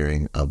glorious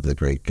appearing of the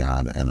great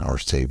God and our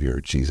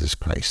Savior, Jesus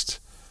Christ.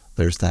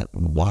 There's that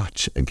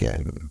watch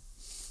again.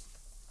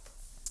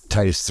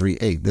 Titus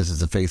 3:8, this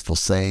is a faithful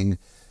saying,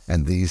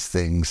 and these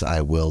things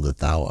I will that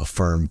thou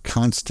affirm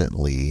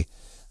constantly,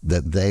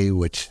 that they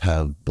which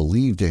have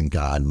believed in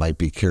God might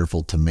be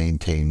careful to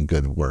maintain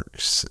good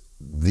works.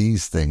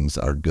 These things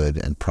are good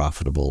and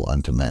profitable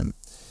unto men.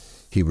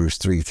 Hebrews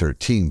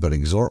 3:13, but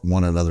exhort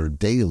one another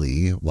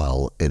daily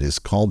while it is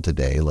called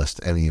today, lest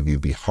any of you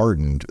be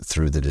hardened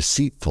through the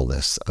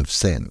deceitfulness of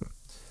sin.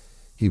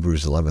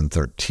 Hebrews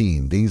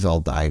 11:13, these all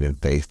died in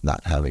faith,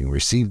 not having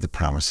received the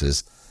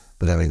promises,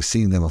 but having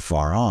seen them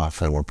afar off,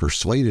 and were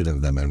persuaded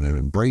of them, and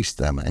embraced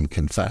them, and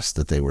confessed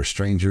that they were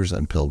strangers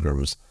and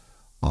pilgrims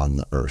on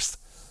the earth.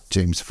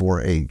 James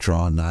 4:8,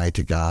 draw nigh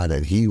to God,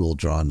 and he will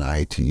draw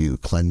nigh to you.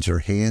 Cleanse your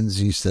hands,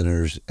 ye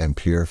sinners, and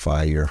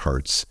purify your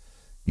hearts,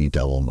 ye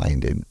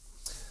double-minded.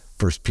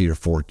 1 Peter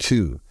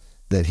 4:2,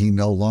 that he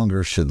no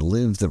longer should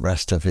live the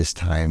rest of his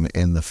time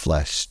in the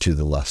flesh to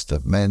the lust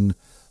of men,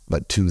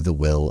 but to the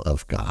will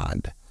of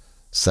God.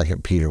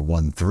 2 Peter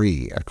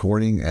 1:3,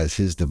 according as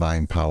his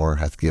divine power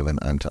hath given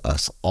unto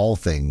us all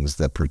things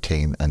that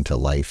pertain unto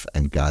life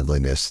and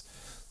godliness,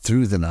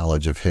 through the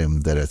knowledge of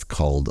him that hath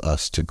called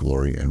us to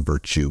glory and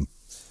virtue.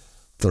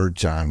 3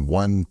 John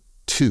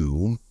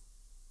 1:2,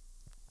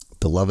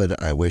 beloved,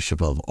 I wish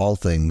above all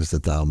things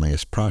that thou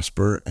mayest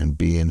prosper and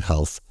be in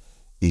health,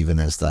 even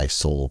as thy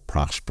soul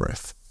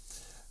prospereth.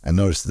 And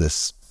notice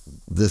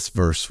this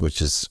verse,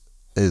 which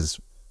is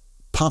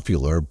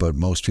popular, but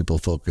most people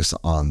focus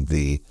on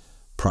the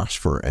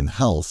prosper and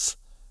health,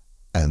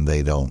 and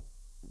they don't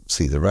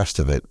see the rest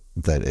of it,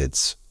 that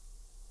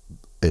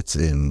it's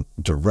in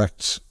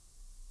direct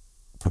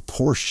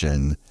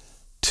proportion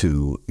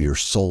to your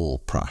soul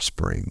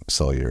prospering.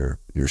 So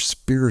your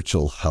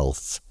spiritual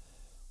health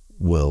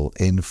will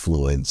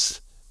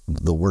influence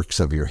the works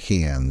of your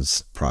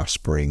hands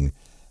prospering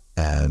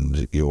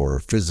and your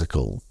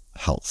physical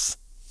health.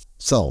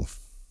 So,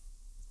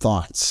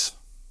 thoughts?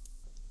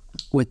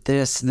 With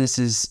this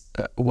is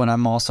what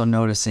I'm also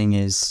noticing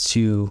is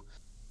to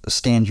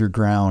stand your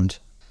ground.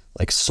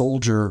 Like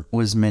soldier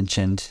was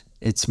mentioned,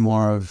 it's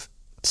more of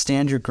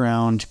stand your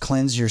ground,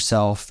 cleanse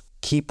yourself,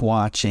 keep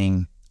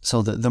watching.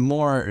 So the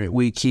more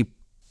we keep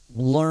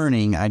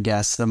learning, I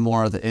guess, the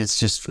more that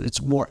it's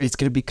going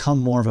to become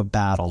more of a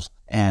battle,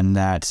 and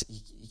that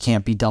you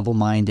can't be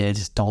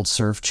double-minded. Don't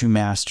serve two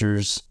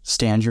masters.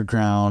 Stand your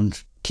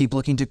ground. Keep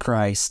looking to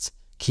Christ.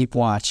 Keep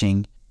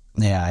watching.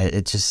 Yeah,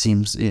 it just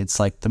seems it's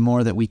like the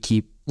more that we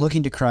keep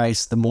looking to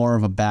Christ, the more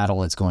of a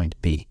battle it's going to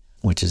be,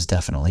 which is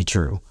definitely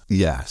true.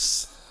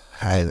 Yes.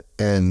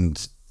 And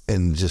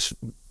just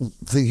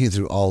thinking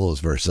through all those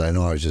verses, I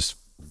know I was just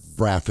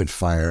rapid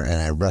fire,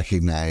 and I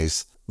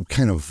recognize I'm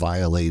kind of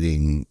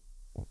violating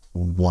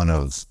one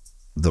of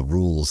the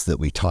rules that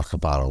we talk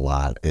about a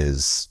lot,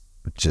 is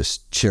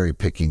just cherry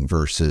picking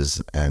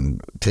verses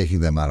and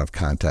taking them out of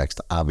context.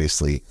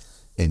 Obviously,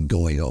 in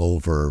going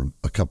over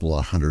a couple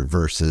of hundred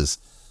verses,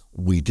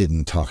 we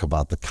didn't talk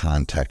about the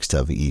context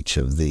of each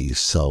of these.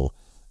 So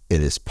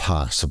it is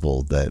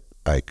possible that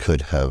I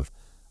could have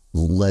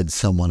led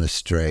someone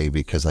astray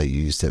because I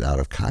used it out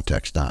of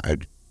context. Now,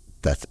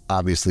 that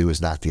obviously was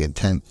not the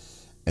intent.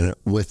 And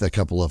with a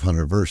couple of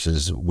hundred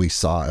verses, we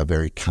saw a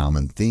very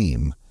common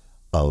theme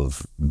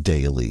of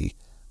daily.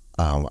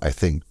 I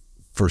think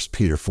 1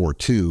 Peter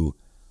 4:2,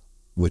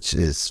 which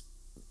is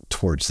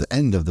towards the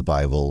end of the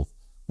Bible,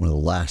 one of the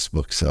last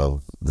books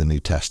of the New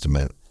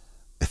Testament,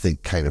 I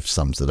think kind of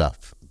sums it up,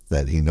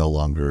 that he no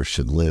longer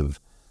should live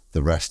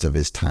the rest of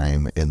his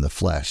time in the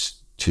flesh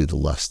to the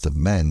lust of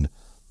men,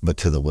 but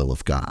to the will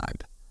of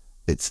God.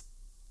 It's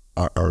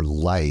our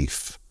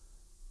life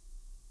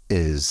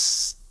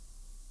is,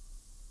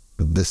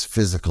 this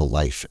physical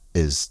life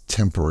is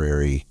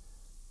temporary.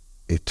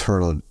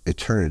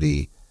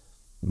 Eternity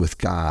with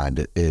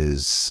God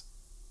is,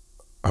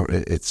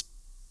 it's,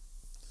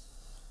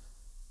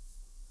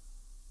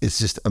 it's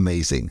just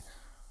amazing.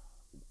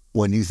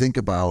 When you think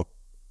about,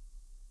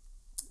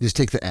 just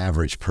take the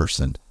average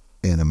person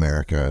in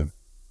America.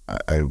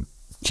 I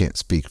can't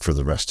speak for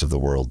the rest of the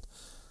world.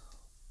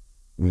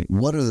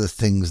 What are the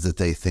things that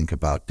they think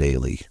about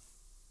daily?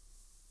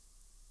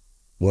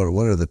 What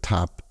are the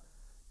top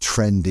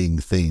trending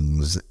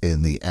things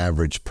in the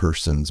average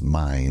person's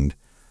mind?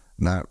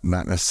 Not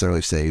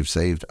necessarily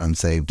saved,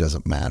 unsaved,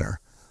 doesn't matter.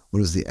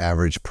 What is the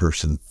average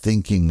person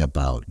thinking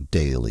about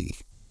daily?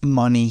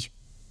 Money,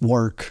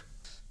 work,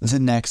 the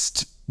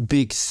next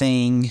big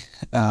thing,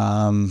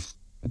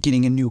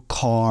 getting a new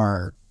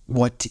car,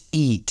 what to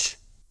eat.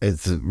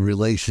 It's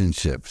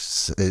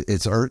relationships.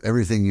 It's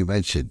everything you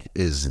mentioned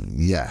is,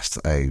 yes,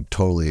 I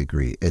totally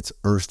agree. It's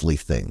earthly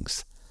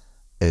things.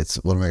 It's,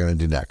 what am I going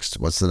to do next?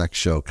 What's the next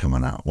show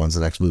coming out? When's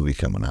the next movie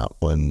coming out?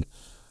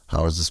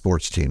 How is the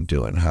sports team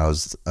doing?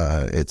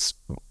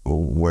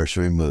 Where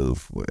should we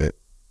move?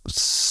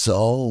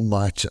 So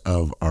much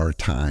of our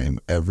time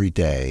every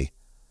day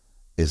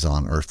is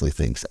on earthly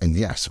things. And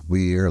yes,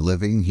 we are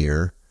living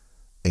here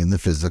in the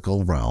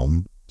physical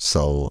realm.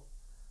 So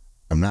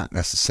I'm not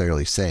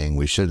necessarily saying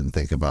we shouldn't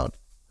think about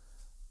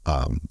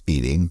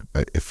eating.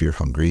 If you're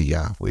hungry,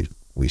 yeah,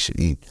 we should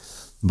eat.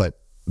 But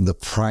the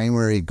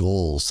primary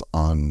goals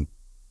on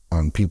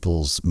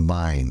people's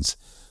minds: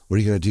 what are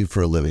you going to do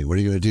for a living? What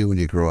are you going to do when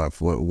you grow up?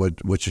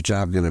 What's your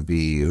job going to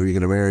be? Who are you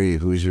going to marry?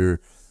 Who's your,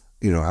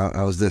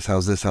 how's this?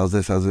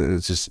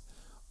 It's just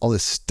all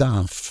this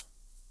stuff.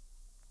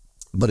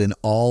 But in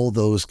all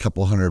those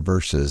couple hundred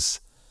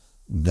verses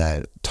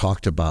that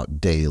talked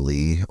about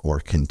daily or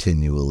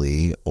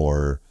continually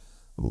or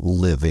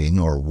living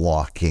or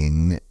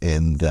walking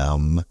in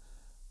them,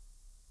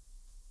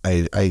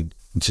 I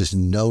just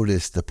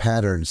noticed the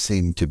pattern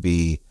seemed to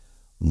be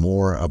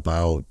more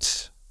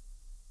about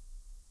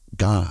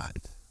God,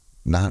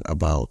 not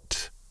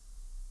about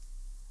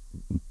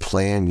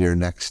plan your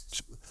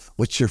next,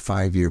 what's your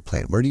 5-year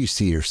plan? Where do you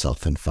see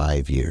yourself in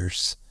 5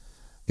 years?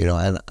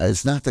 And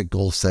it's not that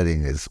goal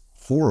setting is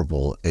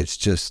horrible. It's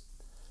just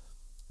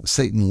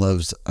Satan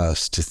loves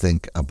us to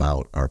think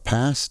about our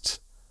past,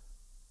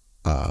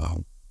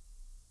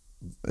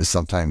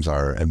 sometimes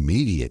our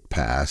immediate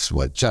past,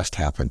 what just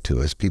happened to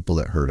us, people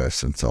that hurt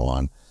us, and so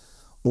on.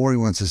 Or he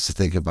wants us to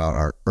think about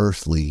our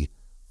earthly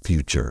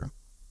future.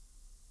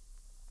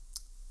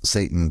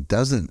 Satan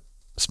doesn't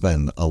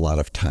spend a lot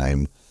of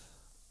time.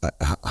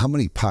 How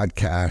many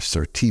podcasts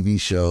or TV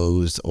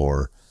shows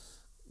or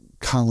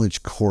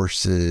college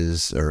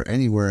courses or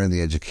anywhere in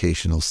the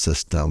educational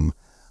system,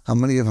 how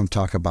many of them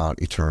talk about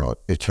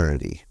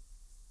eternity?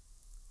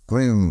 How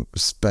many of them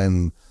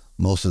spend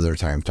most of their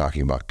time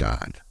talking about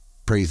God,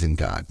 praising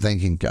God,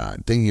 thanking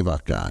God, thinking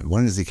about God?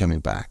 When is he coming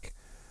back?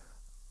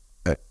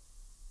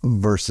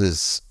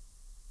 Versus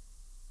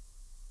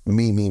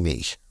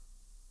me.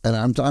 And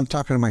I'm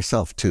talking to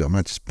myself too. I'm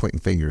not just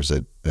pointing fingers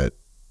at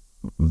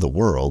the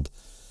world.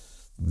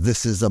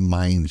 This is a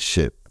mind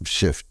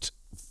shift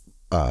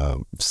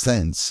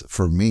sense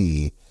for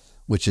me,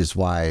 which is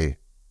why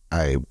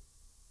I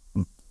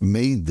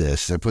made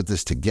this. I put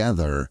this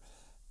together,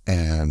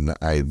 and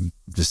I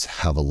just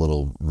have a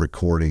little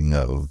recording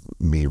of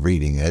me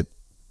reading it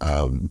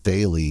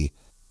daily.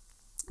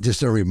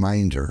 Just a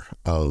reminder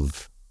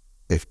of,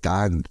 if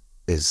God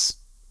is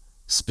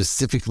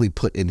specifically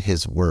put in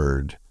his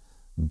word,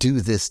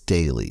 do this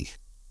daily.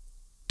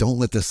 Don't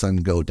let the sun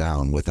go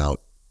down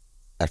without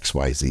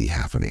XYZ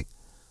happening.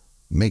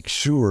 Make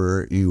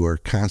sure you are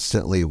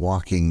constantly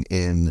walking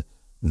in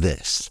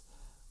this.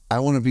 I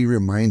want to be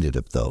reminded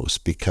of those,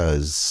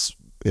 because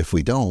if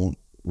we don't,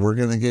 we're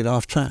going to get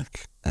off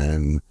track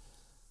and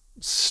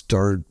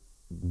start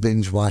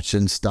binge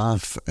watching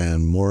stuff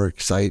and more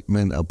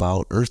excitement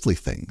about earthly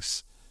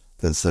things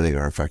than setting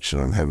our affection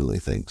on heavenly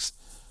things.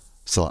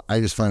 So I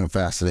just find it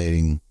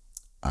fascinating.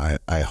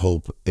 I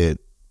hope it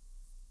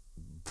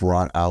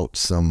brought out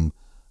some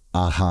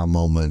aha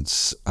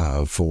moments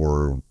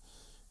for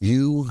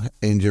you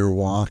and your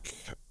walk,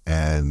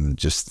 and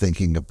just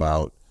thinking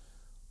about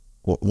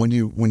when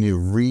you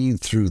read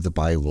through the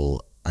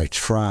Bible. I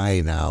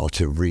try now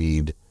to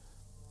read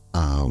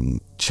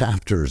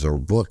chapters or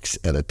books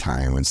at a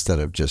time instead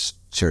of just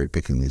cherry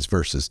picking these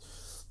verses.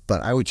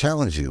 But I would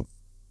challenge you,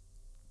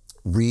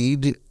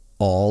 read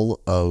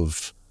all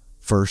of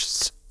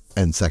 1st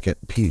and 2nd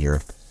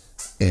Peter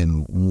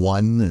in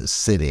one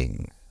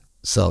sitting.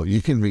 So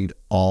you can read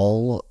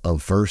all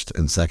of 1st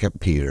and 2nd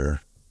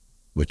Peter,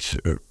 which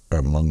are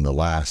among the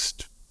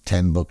last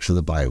 10 books of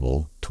the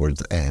Bible towards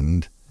the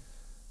end.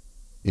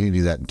 You can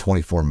do that in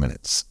 24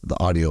 minutes. The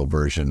audio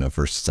version of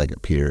 1st and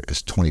 2nd Peter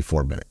is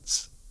 24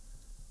 minutes.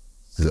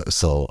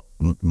 So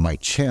my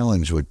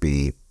challenge would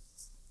be,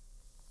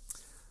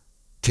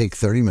 take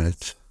 30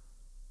 minutes,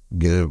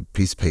 get a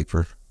piece of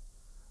paper,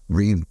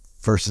 read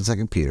 1st and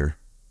 2nd Peter,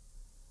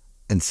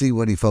 and see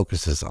what he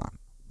focuses on.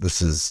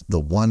 This is the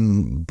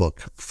one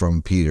book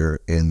from Peter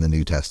in the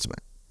New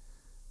Testament.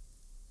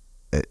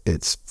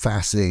 It's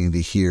fascinating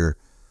to hear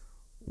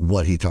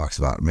what he talks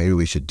about. Maybe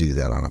we should do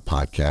that on a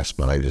podcast,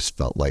 but I just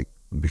felt like,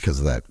 because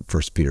of that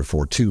 1 Peter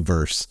 4:2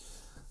 verse,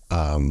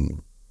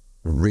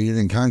 read it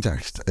in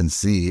context and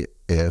see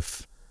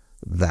if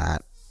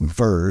that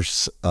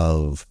verse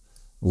of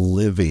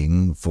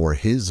living for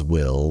his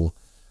will,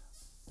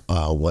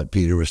 what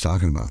Peter was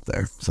talking about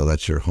there. So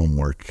that's your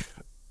homework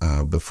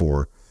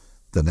before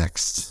the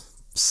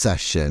next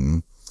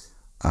session.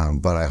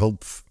 But I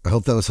hope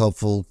that was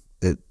helpful.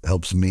 It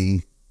helps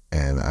me,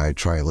 and I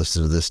try to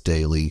listen to this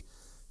daily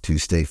to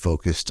stay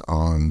focused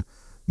on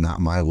not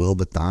my will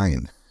but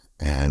thine.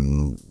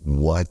 And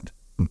what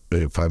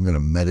if I'm going to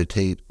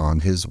meditate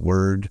on his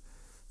word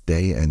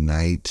day and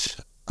night?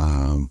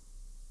 I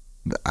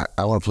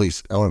want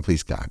to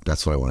please God.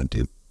 That's what I want to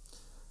do.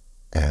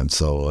 And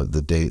so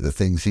the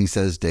things he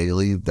says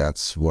daily,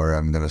 that's where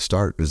I'm going to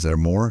start. Is there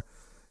more?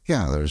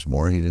 Yeah, there's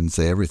more. He didn't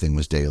say everything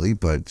was daily,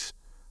 but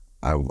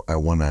I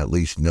want to at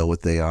least know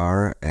what they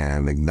are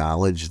and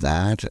acknowledge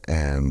that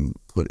and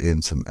put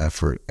in some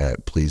effort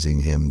at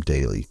pleasing him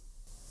daily.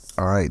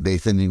 All right,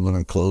 Nathan, you want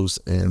to close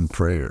in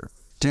prayer?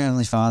 Dear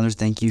Heavenly Father,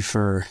 thank you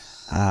for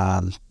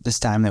this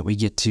time that we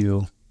get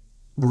to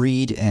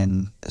read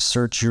and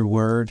search your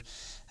word.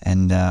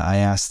 And I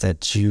ask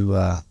that you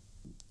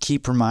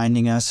keep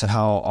reminding us of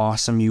how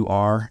awesome you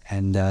are.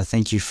 And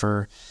thank you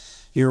for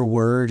your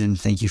word, and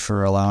thank you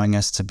for allowing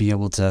us to be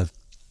able to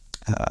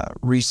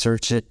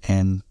research it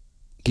and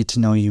get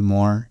to know you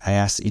more. I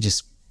ask that you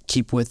just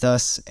keep with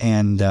us,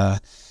 and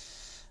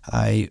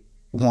I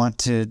want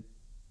to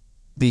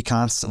be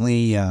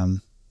constantly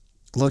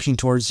looking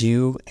towards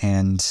you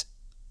and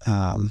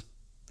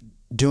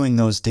doing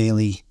those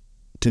daily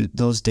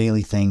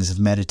things of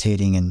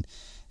meditating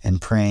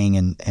and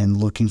praying and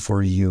looking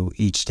for you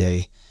each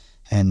day.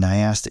 And I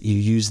ask that you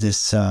use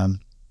this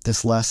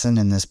lesson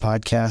and this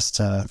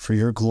podcast for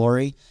your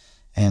glory,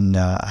 and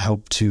I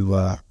hope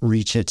to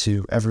reach it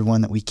to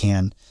everyone that we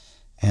can.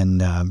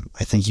 And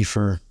I thank you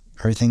for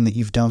everything that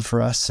you've done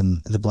for us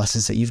and the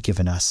blessings that you've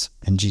given us.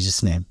 In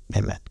Jesus' name,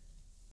 amen.